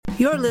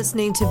You're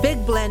listening to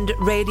Big Blend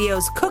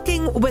Radio's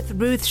Cooking with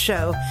Ruth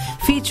show,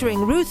 featuring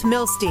Ruth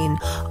Milstein,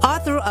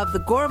 author of the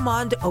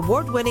Gourmand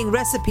award-winning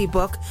recipe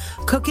book,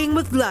 Cooking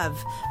with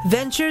Love,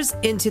 Ventures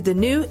into the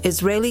New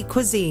Israeli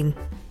Cuisine.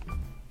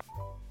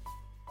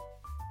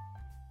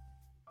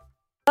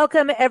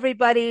 Welcome,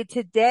 everybody.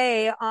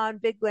 Today on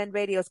Big Blend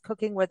Radio's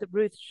Cooking with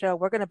Ruth show,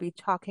 we're going to be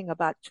talking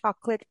about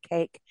chocolate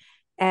cake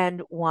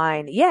and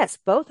wine. Yes,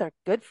 both are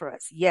good for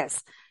us.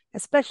 Yes,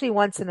 especially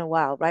once in a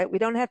while, right? We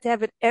don't have to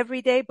have it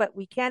every day, but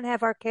we can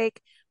have our cake,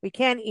 we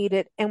can eat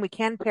it, and we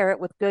can pair it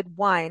with good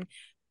wine.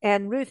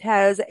 And Ruth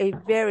has a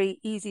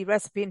very easy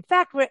recipe. In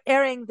fact, we're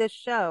airing this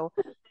show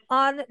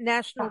on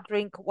National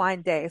Drink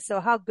Wine Day. So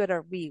how good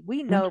are we?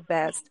 We know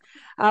best.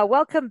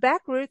 Welcome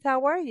back, Ruth.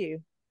 How are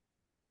you?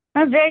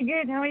 I'm very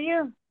good. How are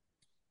you?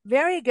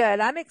 Very good.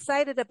 I'm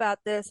excited about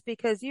this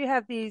because you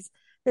have these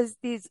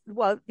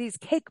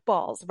cake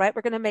balls, right?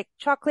 We're going to make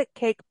chocolate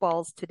cake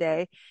balls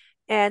today.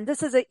 And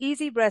this is an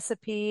easy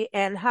recipe.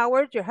 And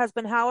Howard, your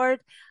husband Howard,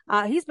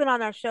 he's been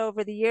on our show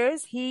over the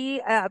years.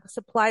 He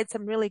supplied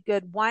some really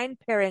good wine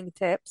pairing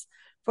tips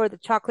for the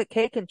chocolate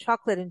cake and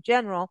chocolate in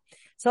general.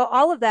 So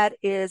all of that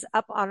is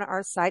up on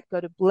our site.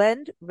 Go to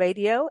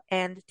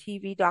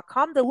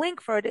blendradioandtv.com. The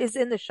link for it is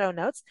in the show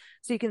notes,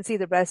 so you can see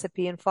the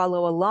recipe and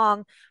follow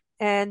along.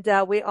 And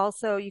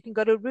you can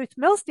go to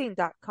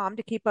ruthmilstein.com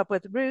to keep up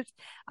with Ruth.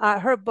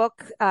 Her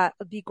book,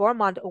 the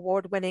Gourmand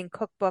award-winning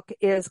cookbook,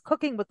 is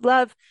Cooking with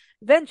Love,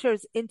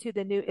 Ventures into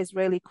the New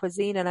Israeli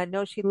Cuisine. And I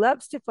know she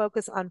loves to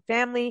focus on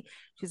family.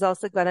 She's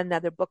also got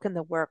another book in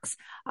the works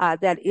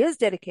that is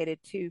dedicated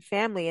to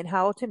family and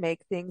how to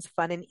make things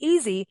fun and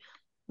easy.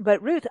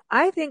 But Ruth,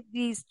 I think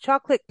these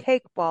chocolate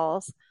cake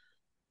balls,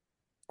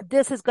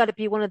 this has got to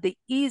be one of the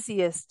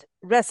easiest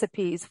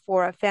recipes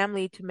for a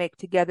family to make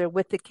together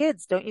with the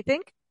kids, don't you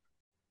think?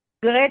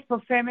 Great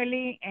for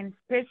family and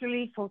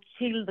especially for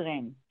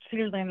children.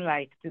 Children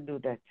like to do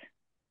that.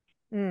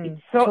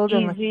 It's so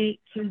easy.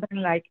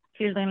 Children like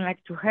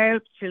to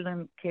help.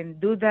 Children can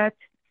do that,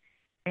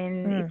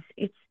 and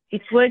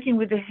it's working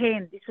with the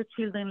hand. It's what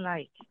children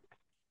like.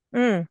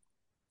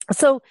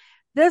 So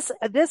this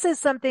is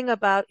something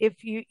about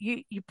if you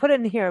put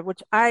in here,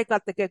 which I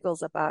got the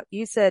giggles about.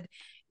 You said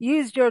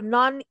use your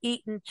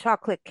non-eaten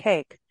chocolate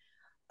cake.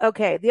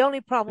 Okay, the only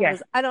problem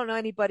is I don't know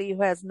anybody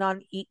who has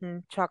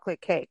non-eaten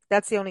chocolate cake.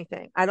 That's the only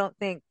thing. I don't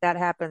think that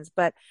happens,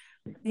 but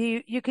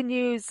you can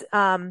use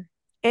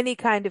any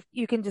kind of,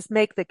 you can just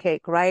make the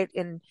cake, right?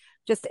 And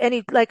just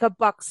any, like a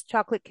Buck's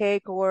chocolate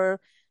cake, or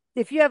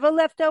if you have a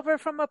leftover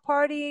from a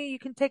party, you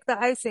can take the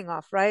icing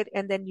off, right?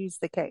 And then use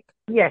the cake.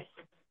 Yes.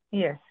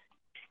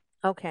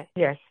 Okay.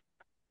 Yes.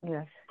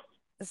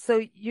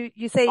 So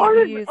you say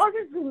always, you use...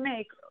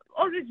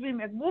 Always we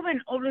make,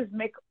 women always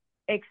make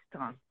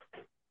extra.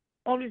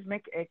 Always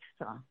make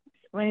extra.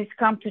 When it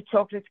comes to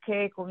chocolate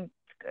cake or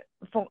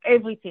for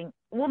everything,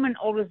 women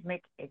always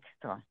make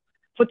extra.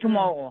 For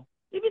tomorrow.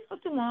 Leave it for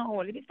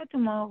tomorrow.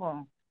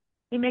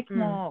 We make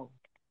more.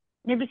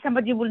 Maybe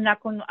somebody will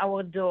knock on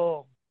our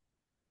door.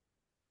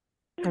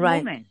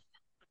 Right. Women.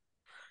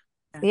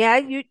 Yeah,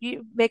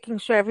 you making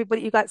sure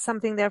everybody, you got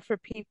something there for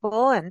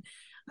people, and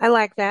I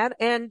like that.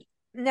 And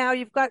now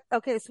you've got,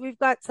 okay, so we've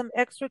got some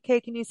extra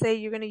cake, and you say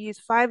you're going to use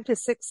 5 to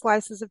 6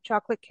 slices of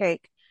chocolate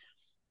cake.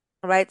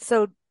 All right.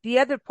 So the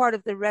other part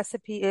of the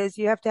recipe is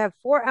you have to have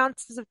 4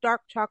 ounces of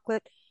dark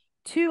chocolate,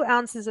 2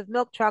 ounces of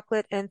milk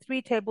chocolate, and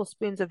 3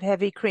 tablespoons of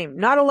heavy cream.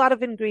 Not a lot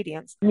of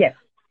ingredients. Yes.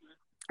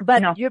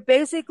 But you're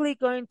basically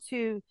going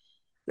to,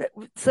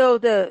 so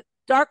the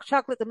dark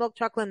chocolate, the milk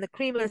chocolate, and the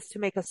cream is to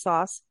make a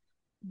sauce.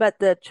 But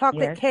the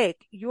chocolate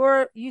cake,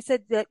 you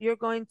said that we're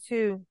going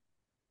to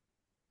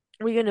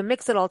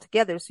mix it all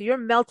together. So you're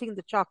melting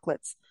the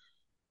chocolates,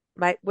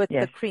 right, with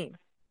the cream.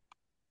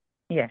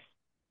 Yes.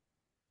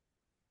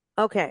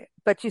 Okay.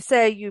 But you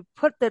say you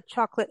put the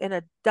chocolate in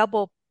a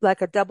double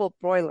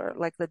broiler,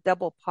 like the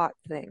double pot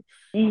thing.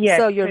 Yes.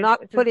 So you're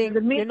not putting,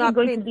 the melting is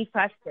going to be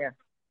faster.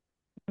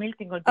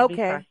 Melting going to be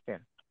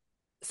faster.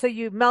 So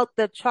you melt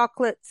the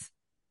chocolates.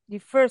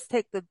 You first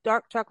take the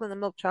dark chocolate and the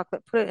milk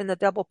chocolate, put it in the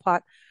double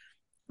pot.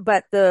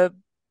 But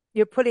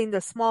you're putting the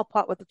small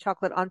pot with the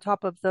chocolate on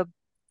top of the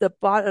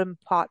bottom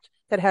pot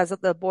that has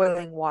the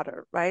boiling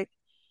water, right?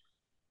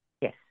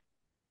 Yes.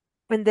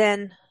 And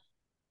then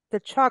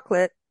the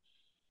chocolate,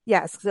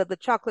 so the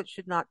chocolate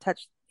should not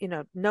touch,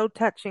 no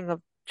touching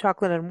of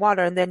chocolate and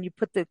water. And then you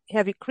put the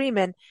heavy cream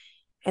in,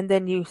 and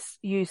then you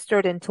stir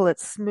it until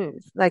it's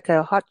smooth, like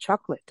a hot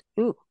chocolate.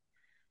 Ooh.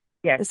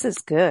 Yes. This is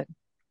good.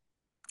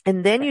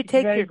 And then you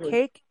take your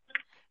cake.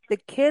 The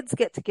kids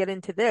get to get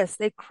into this.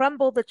 They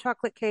crumble the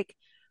chocolate cake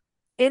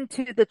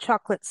into the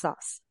chocolate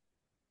sauce.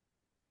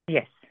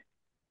 Yes.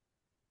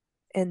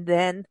 And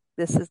then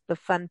this is the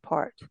fun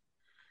part.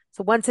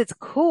 So once it's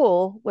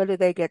cool, what do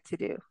they get to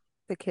do?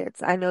 The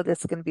kids. I know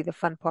this is going to be the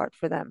fun part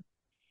for them.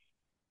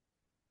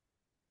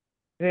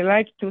 They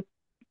like to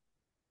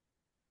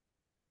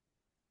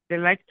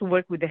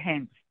work with the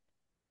hands.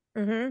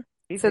 Mm-hmm.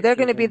 So they're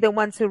going to be the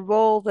ones who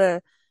roll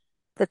the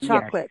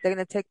chocolate. They're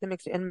going to take the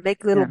mixture and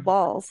make little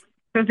balls.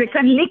 So they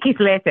can lick it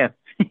later.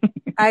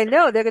 I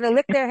know they're going to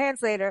lick their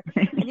hands later.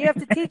 And you have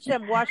to teach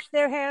them, wash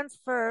their hands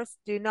first.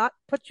 Do not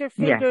put your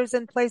Yes. fingers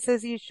in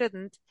places you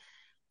shouldn't.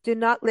 Do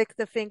not lick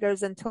the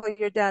fingers until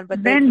you're done,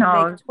 but they They can make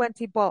know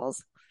 20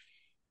 balls.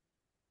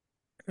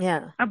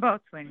 Yeah.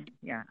 about 20.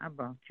 Yeah,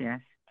 about,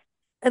 yes.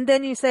 And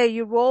then you say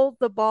you roll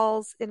the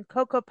balls in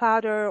cocoa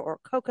powder or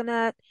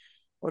coconut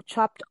or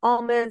chopped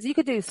almonds. You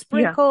could do Yeah.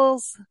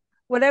 sprinkles,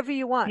 whatever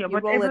you want. Yeah, You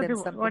roll it in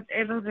something.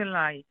 whatever they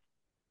like.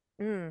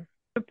 Mm,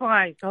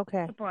 Surprise.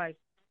 okay. Surprise.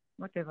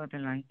 Whatever they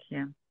like,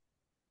 yeah.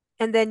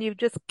 And then you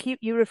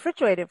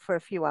refrigerate it for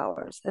a few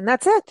hours and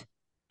that's it.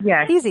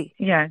 Yes. Easy.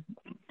 Yeah.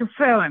 To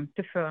firm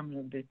a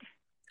little bit.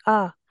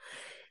 Ah,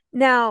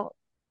 now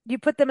you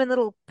put them in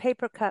little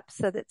paper cups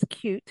so that's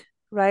cute,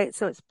 right?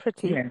 So it's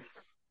pretty. Yes.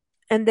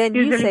 And then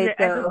you Usually say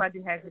though,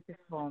 everybody has it at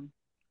home.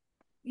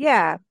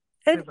 yeah.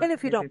 And Everybody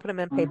if you has don't it put them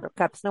in at home. paper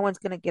cups, no one's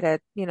going to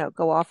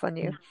go off on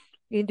you.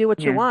 You can do what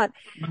you Yeah. want.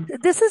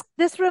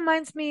 This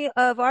reminds me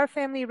of our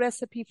family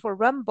recipe for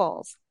rum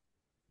balls.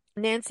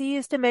 Nancy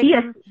used to make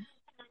Yes. them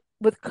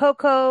with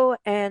cocoa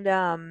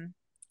and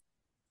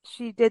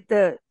she did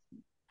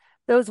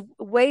those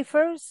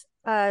wafers,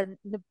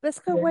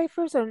 Nabisco Yes.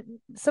 wafers or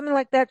something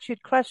like that.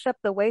 She'd crush up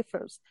the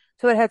wafers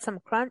so it had some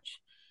crunch.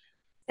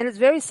 And it's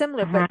very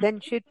similar, Uh-huh. but then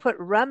she'd put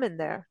rum in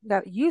there.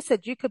 Now you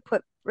said you could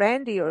put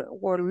brandy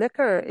or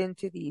liquor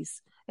into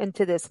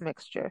this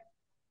mixture.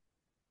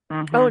 Oh,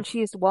 Uh-huh. and she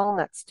used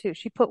walnuts too.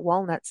 She put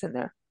walnuts in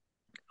there.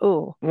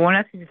 Oh,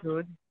 Walnut is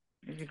good.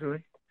 Is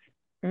good.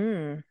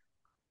 mm.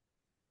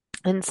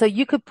 And so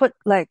you could put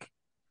like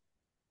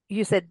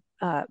you said,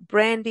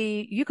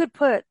 brandy. You could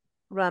put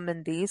rum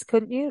in these,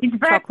 couldn't you? It's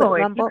Chocolate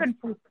vibrate. rum balls.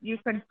 You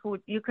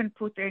can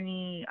put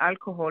any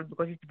alcohol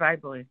because it's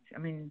vibrate. I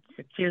mean,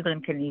 the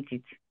children can eat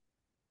it.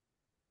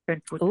 You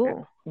can put Oh,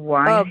 oh,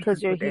 wine. You because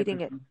can you're put heating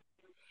it. everything.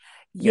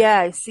 Yeah. Yeah,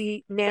 I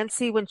see.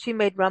 Nancy, when she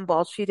made rum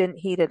balls, she didn't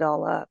heat it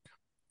all up.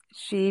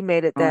 She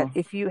made it that Oh.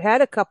 if you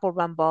had a couple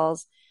rum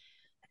balls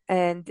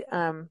and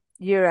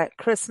you're at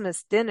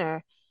Christmas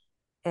dinner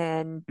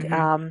and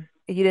Mm-hmm.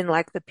 you didn't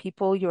like the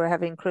people you were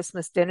having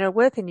Christmas dinner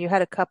with and you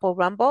had a couple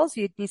rum balls,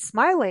 you'd be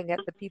smiling at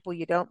the people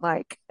you don't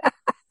like.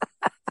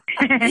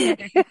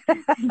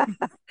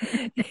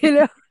 You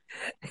know,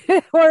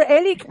 or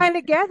any kind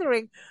of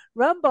gathering.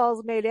 Rum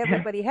balls made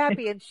everybody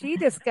happy, and she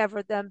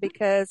discovered them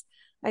because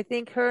I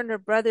think her and her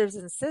brothers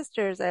and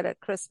sisters at a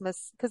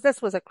Christmas, because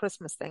this was a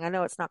Christmas thing. I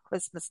know it's not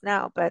Christmas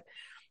now, but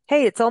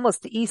hey, it's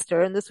almost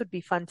Easter, and this would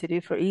be fun to do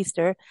for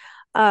Easter.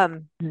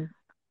 Um,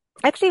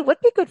 Actually, it would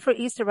be good for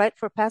Easter, right?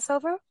 For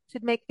Passover to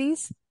make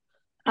these.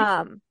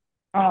 Um,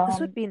 this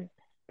would um, be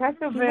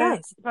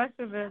nice.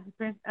 Passover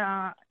depends.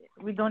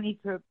 We don't eat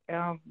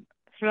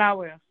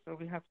flour, so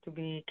we have to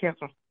be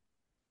careful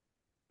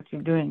what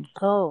you're doing.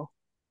 Oh,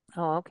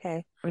 oh,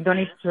 okay. We don't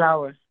eat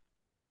flour.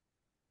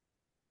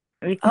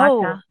 We eat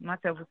Oh,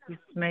 matzah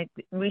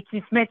which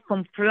is made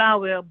from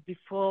flour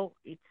before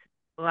it's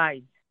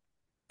rice.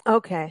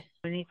 okay,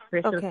 We need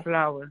special okay,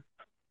 flour.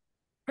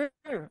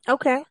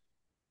 okay.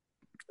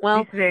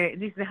 Well, This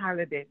is the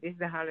holiday. This is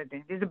the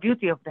holiday. This is the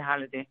beauty of the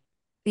holiday.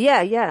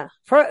 yeah, yeah.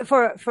 For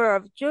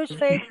a Jewish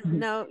faith,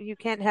 no, you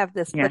can't have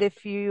this. But Yes.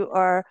 if you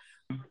are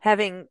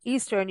having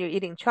Easter and you're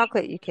eating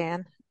chocolate, you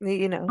can.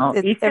 You know, Oh,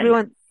 Easter,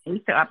 everyone.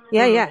 Easter,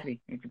 Yeah, yeah.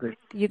 absolutely. It's good.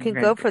 You It's can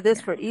very go for good. this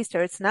Yeah. for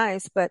Easter. It's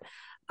nice, but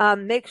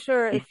make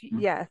sure Mm-hmm.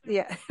 yeah,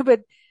 yeah.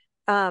 But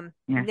Yes.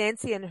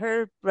 Nancy and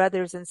her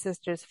brothers and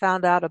sisters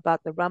found out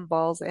about the rum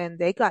balls and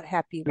they got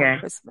happy one Yes.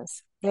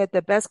 Christmas. They had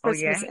the best Oh,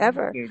 yeah. Christmas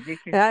ever. Okay. This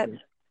is Uh,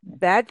 good.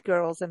 Bad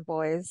girls and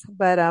boys,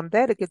 but they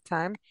had a good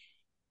time.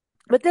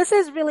 But this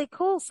is really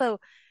cool. So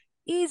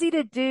easy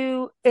to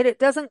do, and it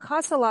doesn't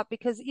cost a lot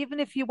because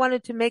even if you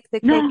wanted to make the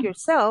cake No.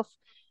 yourself,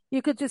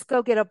 you could just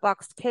go get a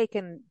boxed cake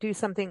and do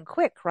something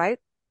quick, right?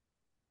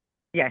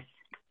 Yes.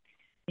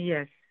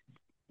 Yes.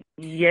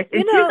 Yes. You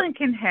And know, children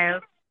can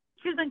help.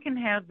 Children can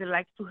help. They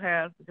like to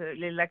help.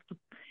 They like to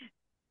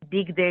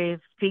dig their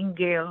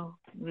finger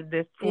with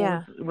the food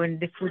yeah, when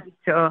the food is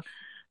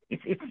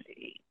it's it's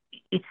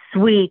it's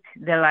sweet.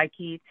 They like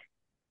it.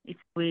 It's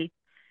sweet,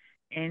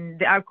 and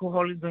the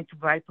alcohol is going to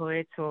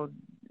evaporate, so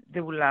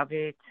they will love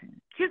it.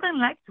 Children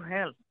like to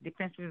help.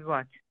 Depends with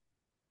what.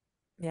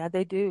 yeah,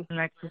 they do. They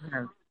like to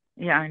help.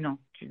 Yeah, I know.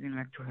 Children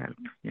like to help.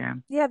 Yeah.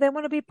 Yeah, they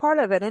want to be part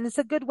of it. And it's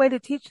a good way to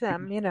teach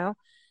them,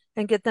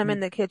 and get them in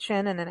the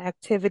kitchen and an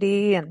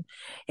activity. And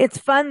it's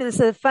fun. It's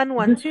a fun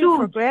one They too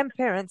for should.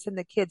 grandparents and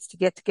the kids to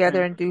get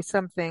together and do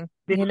something,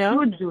 They you know?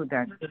 should do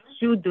that. They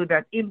should do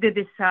that. If they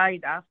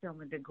decide after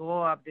when they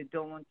grow up they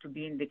don't want to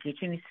be in the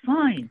kitchen, it's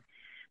fine.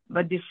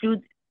 But they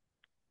should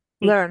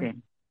teach Learn.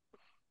 them.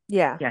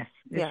 Yeah. Yes,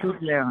 they Yeah. should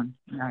learn.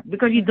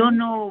 Because you don't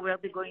know where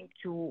they're going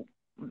to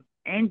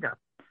end up.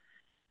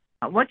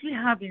 What we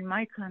have in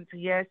my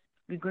country, yes,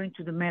 we're going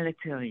to the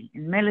military.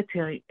 In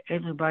military,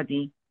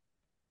 everybody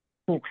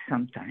cooks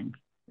sometimes.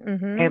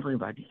 hmm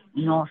Everybody.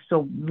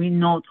 So we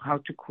know how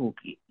to cook.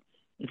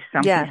 If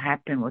something Yeah.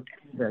 happens,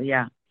 whatever,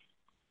 yeah.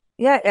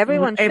 Yeah.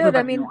 Everyone should. I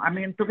Everybody mean, know. I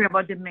mean, I'm talking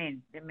about the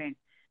men.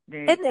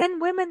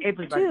 And women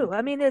everybody. too.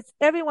 I mean, it's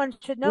everyone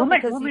should know Women,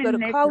 because you go women to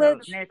natural,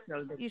 college,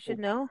 natural they you should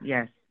cook. know.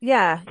 Yes,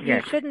 Yeah, you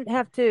yes, shouldn't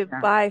have to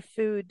yeah. buy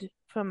food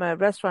from a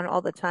restaurant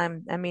all the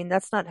time. I mean,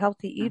 that's not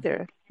healthy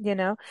either, you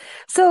know.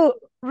 So,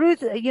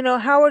 Ruth,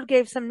 Howard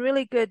gave some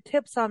really good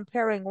tips on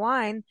pairing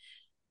wine,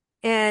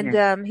 and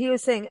Yes. he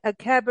was saying a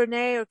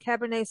Cabernet or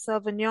Cabernet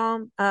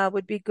Sauvignon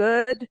would be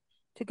good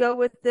to go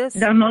with this.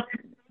 They're not,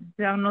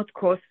 they're not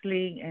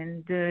costly,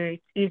 and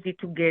it's easy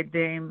to get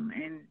them,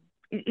 and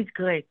it's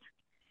great.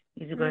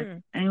 It's great.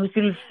 Mm, And we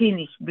will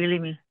finish,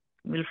 believe me,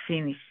 we'll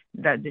finish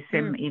that the mm.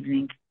 same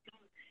evening.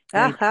 It's good.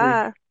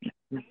 Aha.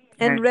 Yes,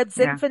 And red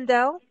yeah.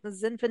 Zinfandel.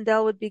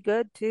 Zinfandel would be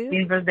good too.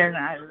 Zinfandel,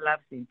 I love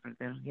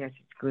Zinfandel. Yes,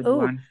 it's good Oh,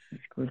 one.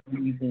 It's good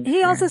one. It is, he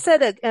yeah. also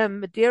said a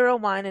Madeira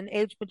wine, an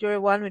aged Madeira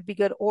wine would be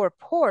good, or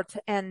port.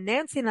 And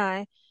Nancy and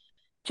I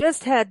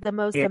just had the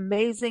most Yeah.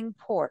 amazing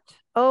port.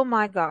 Oh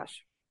my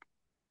gosh.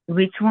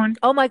 Which one?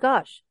 Oh my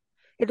gosh.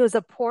 It was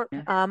a port.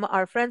 Yeah.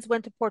 Our friends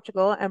went to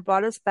Portugal and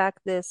brought us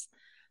back this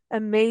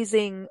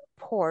amazing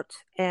port.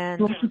 And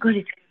Portugal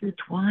is good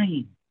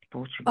wine.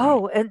 Portugal.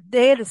 oh, and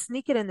they had to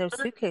sneak it in their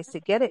suitcase to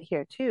get it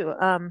here too.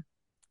 And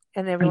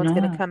I everyone's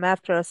going to know. come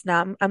after us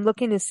now. I'm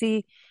looking to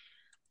see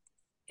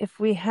if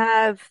we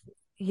have,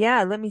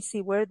 yeah, let me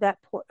see where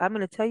that port, I'm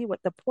going to tell you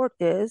what the port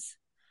is.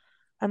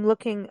 I'm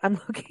looking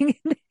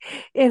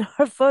in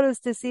our photos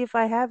to see if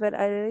I have it.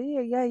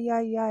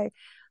 Yeah.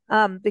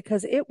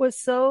 Because it was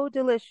so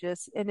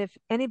delicious. And if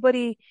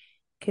anybody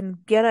can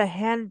get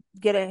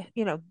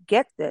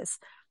this,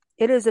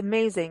 it is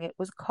amazing. It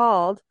was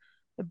called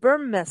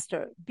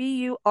Burmester,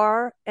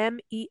 Burmest,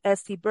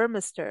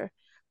 Burmester.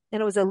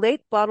 And it was a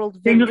late bottled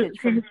vintage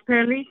Can you from,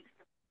 spell it?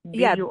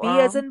 yeah, B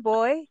as B-U-R? in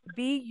boy,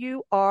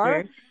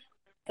 Yes,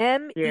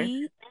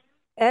 yes.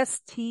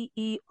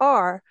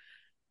 Mester.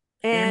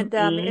 And it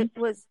M-E,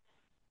 was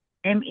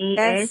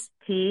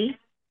M-E-S-T-H-E-R.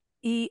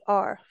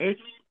 Ser.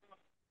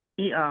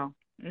 Yeah,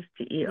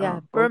 S-T-E-R.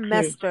 Okay.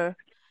 Burmester.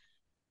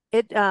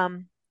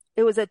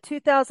 It was a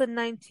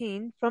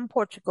 2019 from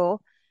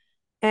Portugal,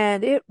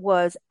 and it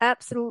was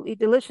absolutely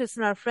delicious.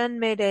 And our friend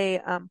made a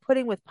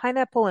pudding with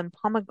pineapple and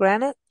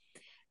pomegranate,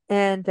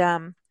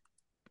 and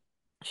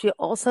she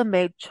also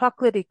made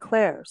chocolate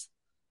eclairs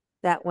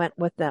that went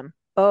with them.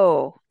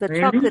 Oh, the Really?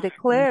 chocolate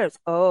eclairs.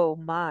 Oh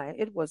my,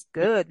 it was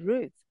good,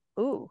 Ruth.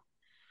 Ooh,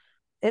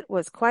 it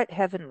was quite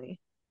heavenly.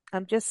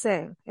 I'm just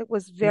saying, it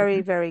was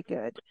very, very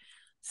good.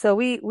 So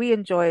we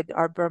enjoyed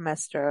our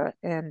Burmester,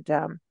 and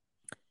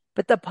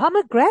but the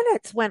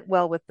pomegranates went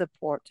well with the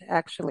port,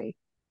 actually.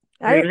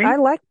 I Really?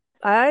 like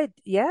I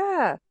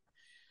yeah.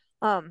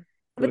 But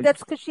Good. that's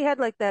because she had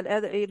like that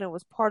other, it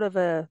was part of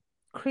a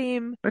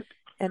cream But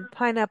and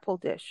pineapple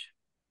dish.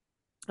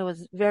 It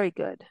was very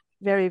good.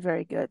 Very,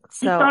 very good.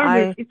 So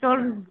it's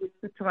always good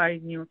to try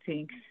new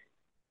things.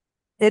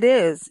 it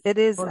is. It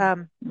is Oh,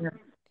 yeah,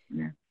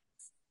 yeah.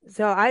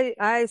 so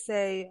I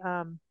say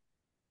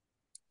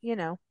you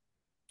know,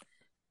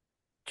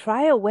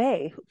 try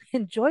away,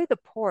 enjoy the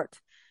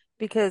port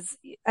because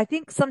I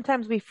think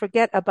sometimes we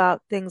forget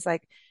about things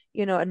like,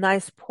 a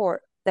nice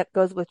port that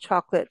goes with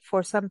chocolate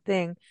for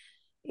something,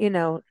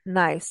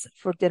 nice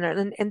for dinner.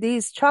 And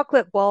these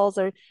chocolate balls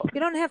you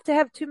don't have to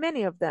have too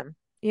many of them,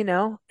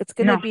 it's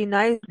going to No, be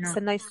nice, no. a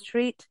nice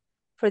treat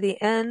for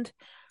the end,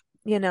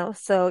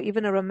 so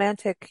even a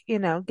romantic,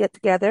 get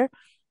together.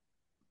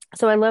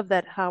 So I love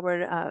that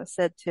Howard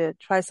said to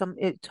try some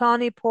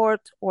tawny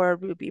port or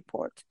ruby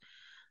port.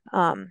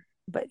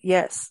 But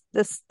yes,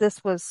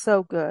 this was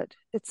so good.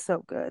 It's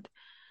so good.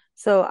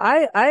 So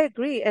I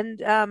agree.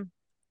 And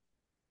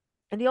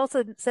he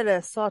also said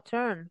a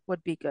sauterne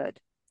would be good,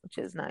 which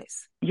is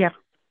nice. Yeah.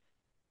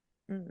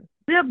 Mm.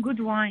 We have good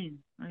wine.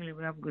 Really,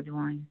 we have good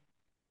wine.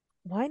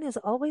 Wine is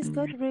always Mm.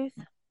 good, Ruth.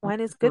 Wine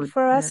is good Good.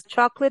 for Yes. us.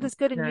 Chocolate is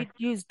good, and Yes.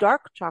 you use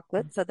dark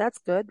chocolate, so that's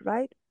good,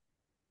 right?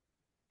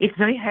 It's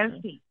very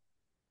healthy.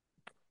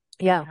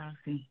 Very Yeah.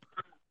 healthy.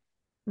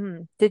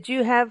 Did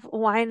you have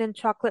wine and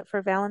chocolate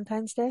for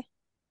Valentine's Day?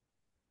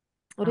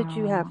 What did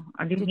you have?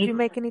 I didn't Did eat. you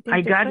make anything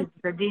I got it,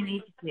 different? but I didn't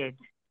eat it yet.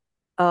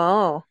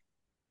 Oh,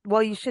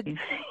 well, you should Didn't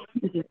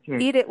eat it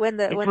yet. eat it when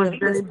the It when was the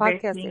this very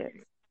bad podcast things.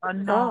 airs. Oh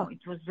no, Oh,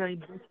 it was very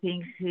bad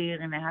things here,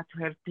 and I had to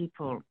help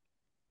people.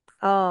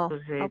 oh, It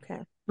was a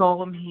okay.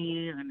 storm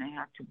here, and I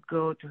had to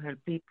go to help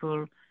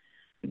people.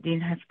 I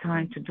didn't have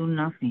time Mm. to do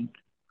nothing.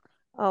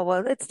 Oh,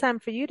 well, it's time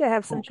for you to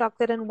have some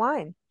chocolate and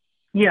wine.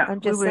 Yeah, I'm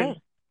we just will.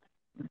 saying.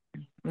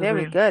 We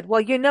Very will. good.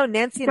 Well,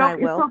 Nancy and I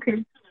It's will.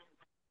 okay.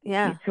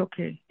 Yeah, It's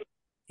okay. It's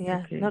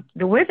yeah. okay. No,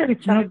 The weather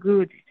is cho not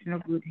good. It's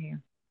not good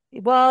here.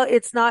 well,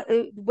 it's not,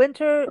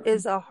 winter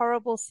is a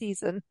horrible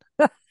season.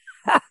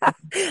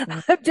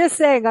 Mm. I'm just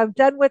saying, I'm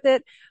done with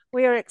it.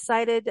 We are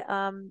excited,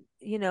 I'm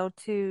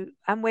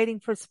waiting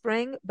for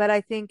spring, but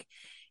I think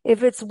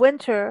if it's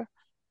winter,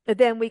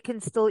 then we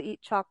can still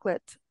eat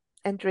chocolate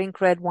and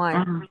drink red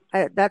wine.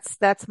 Uh,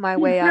 That's my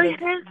it's way out very of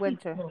healthy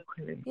winter.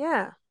 chocolate.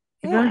 Yeah,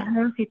 It's very yeah.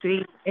 healthy to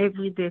eat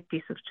every day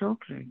piece of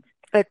chocolate.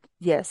 But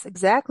yes,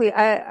 exactly.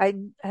 I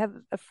have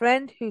a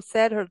friend who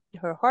said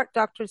her heart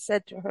doctor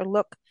said to her,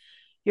 "Look,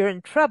 you're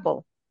in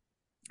trouble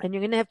and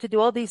you're going to have to do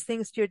all these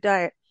things to your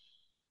diet.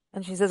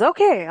 And she says,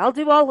 okay, I'll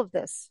do all of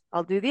this.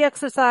 I'll do the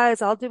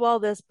exercise. I'll do all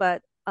this,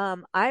 but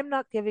I'm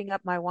not giving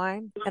up my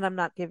wine and I'm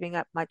not giving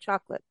up my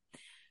chocolate.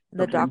 And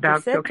the Okay, doctor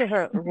dark said to chocolate.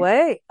 her,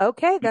 wait,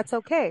 okay, that's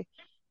okay.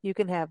 You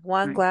can have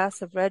one Right.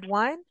 glass of red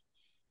wine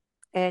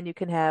and you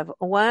can have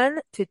 1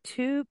 to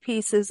 2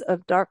 pieces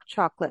of dark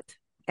chocolate.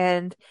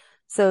 And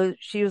so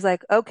she was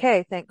like,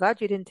 okay, thank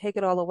God you didn't take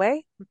it all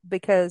away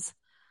because,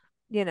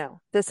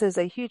 this is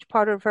a huge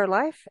part of her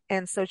life.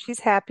 And so she's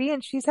happy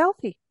and she's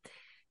healthy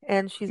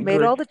and she's made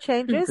Good. all the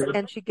changes Good.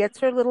 and she gets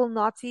her little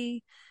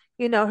naughty,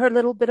 her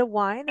little bit of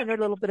wine and her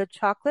little bit of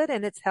chocolate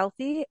and it's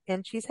healthy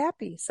and she's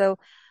happy. So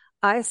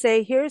I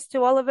say, here's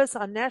to all of us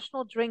on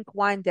National Drink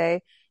Wine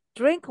Day.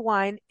 Drink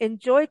wine,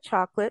 enjoy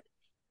chocolate,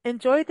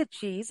 enjoy the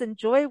cheese,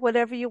 enjoy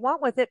whatever you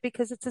want with it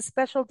because it's a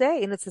special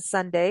day and it's a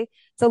Sunday.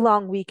 It's a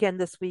long weekend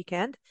this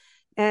weekend.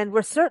 And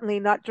we're certainly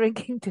not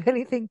drinking to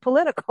anything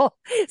political.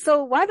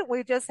 So why don't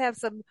we just have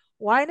some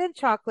wine and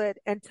chocolate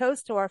and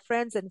toast to our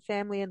friends and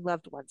family and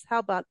loved ones? How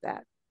about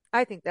that?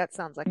 I think that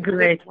sounds like a good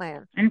Great.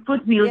 plan. And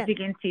put Yeah.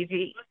 music in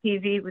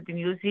TV with the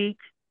music.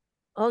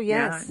 Oh,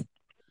 Yeah, yes.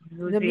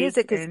 The music,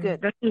 music is and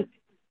good. that's it.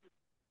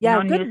 Yeah,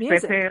 No good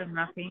music. newspaper,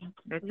 nothing.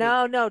 That's it.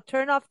 No, no,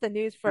 turn off the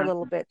news for a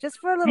little Nothing. bit. Just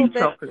for a little And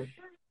bit. chocolate.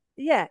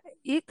 Yeah,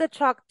 eat the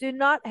choc. Do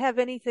not have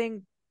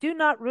anything, do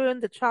not ruin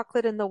the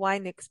chocolate and the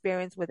wine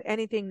experience with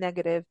anything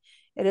negative.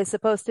 It is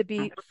supposed to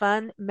be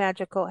fun,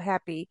 magical,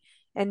 happy,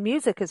 and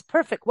music is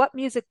perfect. What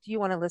music do you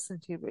want to listen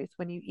to, Ruth,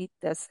 when you eat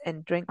this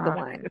and drink the Uh,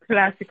 wine?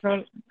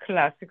 classical,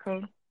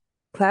 classical.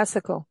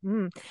 Classical.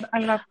 I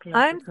love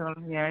I'm classical.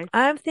 Yes.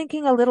 I'm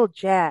thinking a little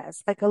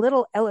jazz, like a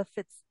little Ella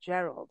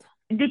Fitzgerald,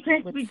 It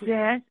depends which with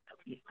jazz.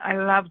 I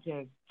love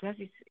jazz. Jazz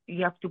is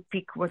you have to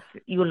pick what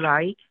you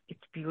like.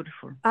 It's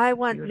beautiful. I It's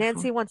want. beautiful.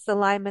 Nancy wants the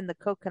lime and the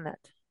coconut.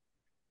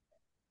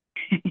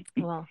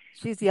 Well,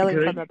 she's yelling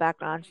from Good. the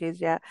background.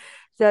 Yeah.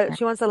 So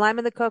she wants the lime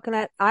and the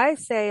coconut. I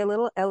say a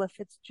little Ella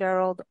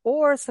Fitzgerald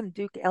or some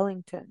Duke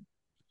Ellington.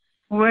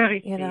 Where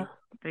is You know.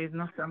 she? There is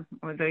no some.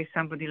 Or there is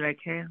somebody like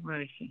her.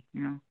 Where is she?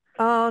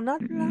 Oh,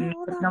 not Mm,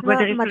 no, but not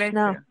nobody much. replaced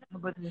No, her.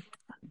 Nobody.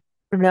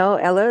 no.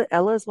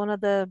 Ella's one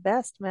of the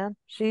best, man.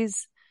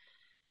 She's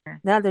Yeah.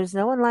 now. There's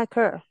no one like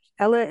her.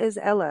 Ella is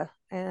Ella,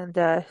 and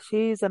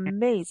she's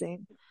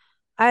amazing.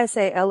 I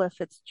say Ella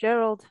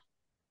Fitzgerald.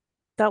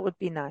 That would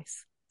be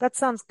nice. That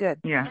sounds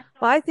good. Yeah.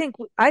 Well, I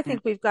Yeah.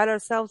 think we've got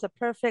ourselves a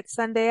perfect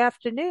Sunday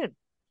afternoon.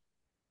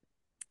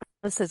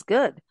 This is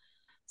good.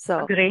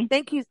 So Agree.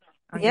 thank you.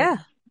 Agree. Yeah,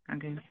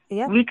 Agree.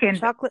 yeah. Weekend.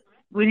 Chocolate.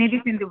 We need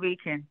it in the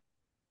weekend.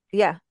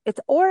 Yeah. It's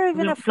or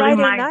even a To Friday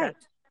remind us. night.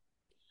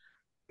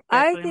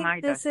 Yeah, to I think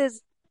remind us. this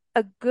is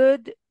a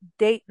good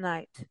date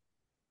night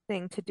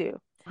thing to do.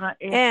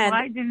 And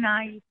Friday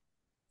night.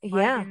 Friday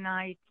yeah.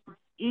 night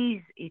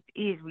is. It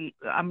is.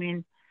 I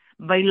mean,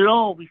 by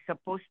law, we're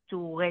supposed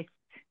to rest.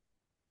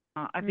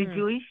 As a Mm.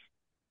 Jewish,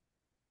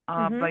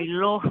 by Mm-hmm.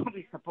 law,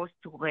 we're supposed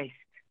to rest.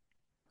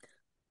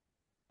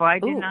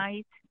 Friday Ooh.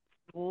 night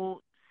or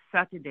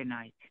Saturday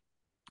night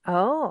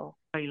Oh.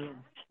 by law.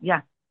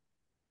 Yeah,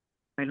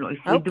 by law. If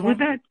we do Okay.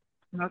 that,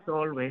 not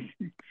always,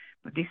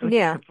 but this is what you're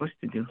Yeah. supposed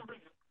to do.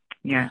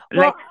 Yeah,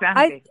 like Well, I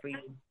Sunday for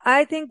you.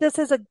 I think this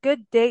is a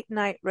good date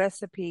night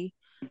recipe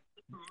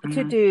to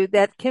Mm-hmm. do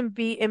that can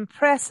be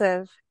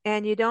impressive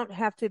and you don't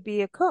have to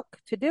be a cook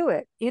to do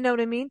it. You know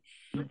what I mean?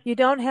 You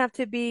don't have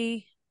to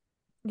be,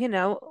 you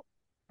know,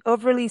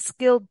 overly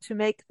skilled to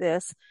make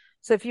this.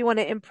 So if you want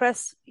to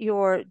impress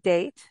your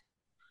date,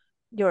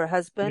 your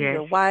husband, Yes,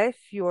 your wife,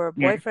 your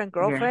yes, boyfriend, yes.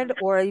 girlfriend,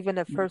 or even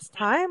a first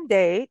time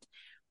date,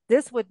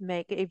 this would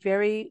make a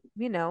very,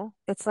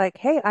 it's like,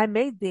 hey, I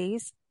made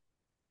these.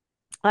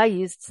 I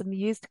used some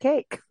used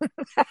cake.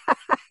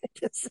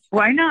 Just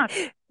Why not?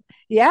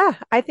 Yeah,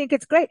 I think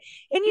it's great.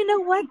 And you know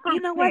Even what?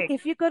 simple cake.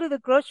 If you go to the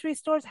grocery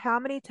stores, how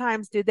many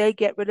times do they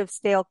get rid of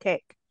stale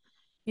cake?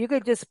 You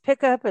could just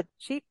pick up a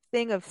cheap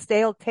thing of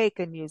stale cake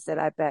and use it,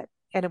 I bet,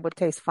 and it would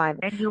taste fine.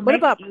 And What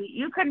about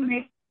you can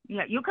make,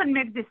 yeah, you can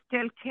make the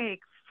stale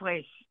cake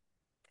fresh.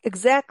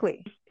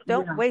 exactly?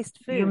 Don't Yeah. waste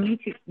food. You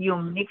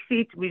mix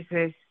it with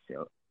this,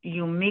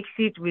 you mix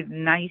it with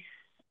nice,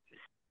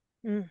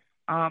 Mm,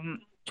 um,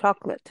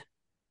 chocolate.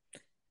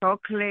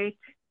 chocolate.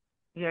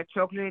 Yeah,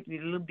 chocolate with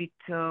a little bit,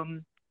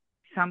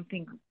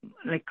 something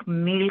like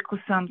milk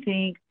or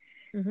something.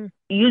 Hmm.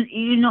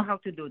 You know how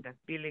to do that,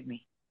 believe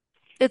me.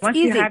 It's Once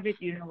you easy. have it,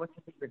 you know what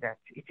to do with that.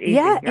 It's Yeah,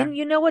 easy, yeah. and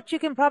you know what? You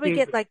can probably It's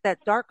get easy. like that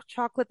dark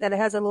chocolate that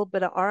has a little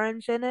bit of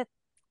orange in it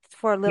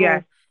for a Yes.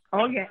 little,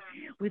 Oh yeah.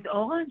 With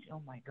orange,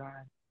 oh my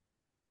God.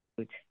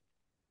 Good.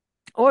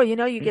 or you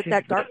This get is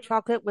that good. dark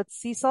chocolate with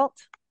sea salt.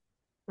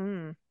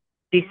 Mm.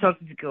 This sauce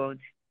is good.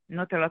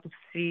 Not a lot of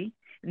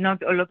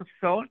not a lot of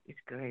salt. It's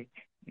great.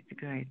 It's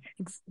great.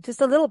 Just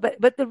a little bit,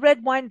 but the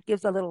red wine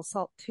gives a little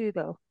salt too,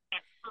 though.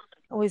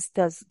 Always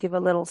does give a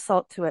little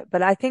salt to it.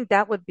 But I think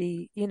that would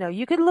be,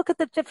 you could look at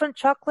the different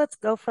chocolates,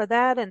 go for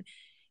that. And,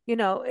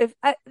 if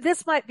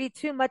this might be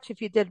too much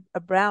if you did a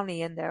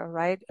brownie in there,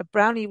 right? A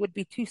brownie would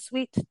be too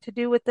sweet to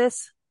do with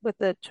this, with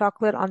the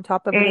chocolate on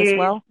top of it as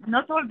well.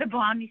 Not all the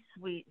brownies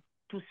sweet,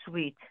 too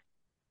sweet.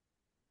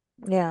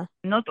 Yeah.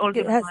 Not all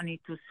the It has,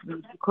 brownie too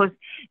sweet, because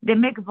they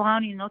make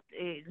brownie not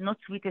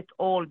sweet at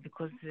all,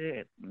 because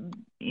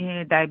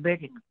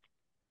diabetic.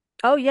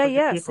 oh yeah, For the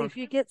yeah. So people. if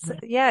you get,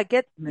 Make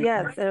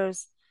yeah, that.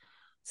 there's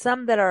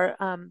some that are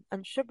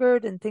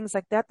unsugared and things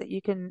like that that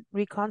you can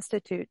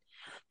reconstitute.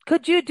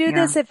 Could you do Yeah.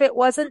 this if it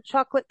wasn't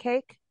chocolate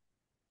cake?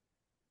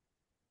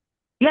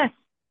 Yes.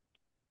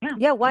 Yeah.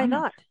 Yeah, why Why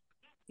not? not?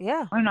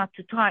 Yeah, Why not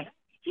to try?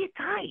 Yeah,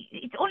 try.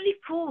 It's only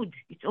food.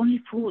 It's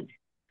only food.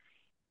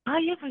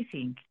 Try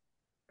everything.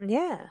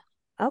 yeah.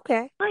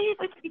 Okay. Try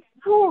everything.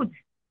 It's food.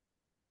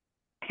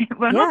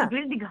 We're not Yeah,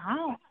 building a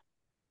house.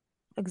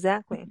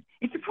 exactly.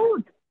 It's a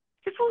food.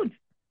 It's a food.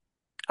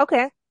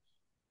 Okay.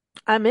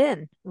 I'm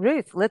in.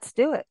 Ruth, let's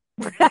do it.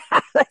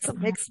 Let's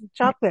make some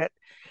chocolate.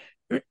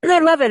 I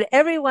love it.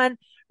 Everyone,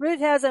 Ruth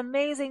has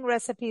amazing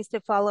recipes to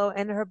follow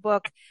in her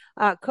book,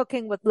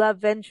 Cooking with Love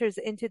Ventures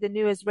into the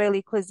New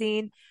Israeli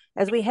Cuisine.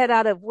 As we head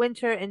out of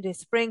winter into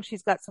spring,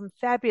 she's got some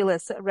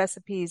fabulous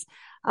recipes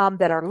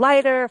that are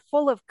lighter,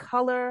 full of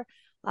color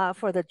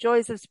for the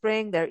joys of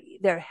spring.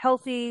 They're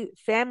healthy,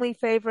 family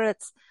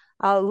favorites,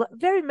 very No,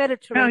 it's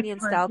Mediterranean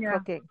fun. style Yeah.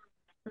 cooking.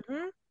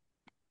 Hmm.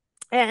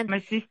 And My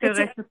sister it's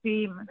a,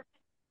 recipe.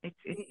 It's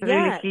really,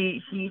 yeah.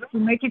 she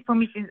make it for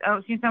me since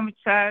I'm a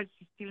child.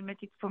 She still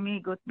make it for me.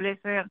 God bless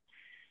her. And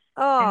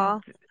Oh,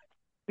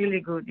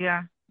 really good.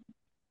 Yeah.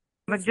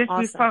 But that's just we're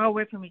awesome. far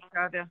away from each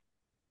other.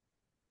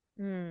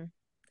 Mm. I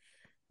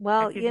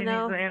Well, live in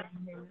Israel.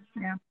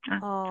 Yeah.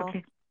 It's oh,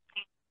 okay.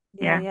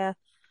 yeah, Yeah. yeah.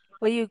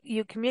 Well,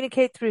 you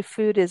communicate through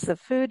food is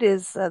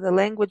the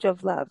language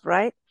of love,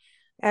 right?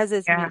 As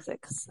is Yeah.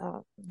 music.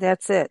 So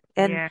that's it.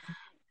 And Yeah.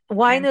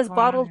 wine And is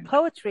bottled fun.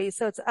 poetry.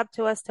 So it's up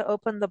to us to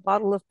open the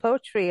bottle of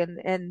poetry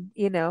and,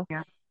 Yeah.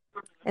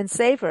 and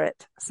savor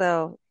it.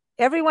 So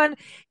everyone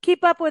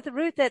keep up with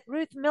Ruth at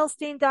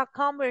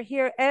ruthmilstein.com. We're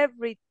here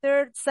every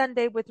third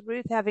Sunday with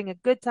Ruth having a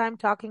good time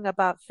talking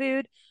about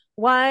food,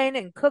 wine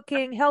and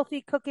cooking,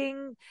 healthy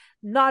cooking,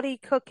 naughty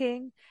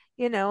cooking,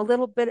 a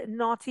little bit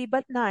naughty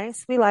but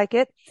nice. We like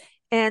it.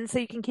 And so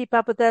you can keep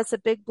up with us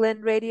at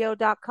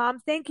bigblendradio.com.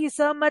 Thank you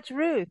so much,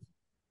 Ruth.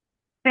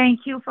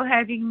 Thank you for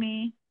having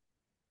me.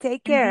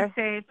 Take And be care.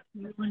 safe.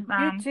 You and You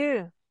Mom.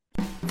 too.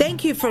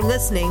 Thank you for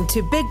listening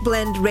to Big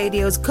Blend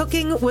Radio's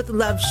Cooking with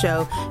Love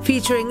show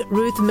featuring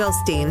Ruth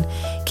Milstein.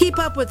 Keep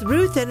up with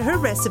Ruth and her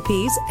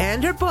recipes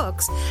and her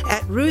books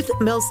at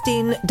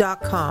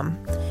ruthmilstein.com.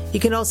 You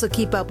can also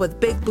keep up with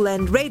Big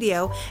Blend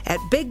Radio at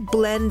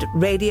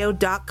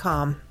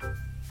bigblendradio.com.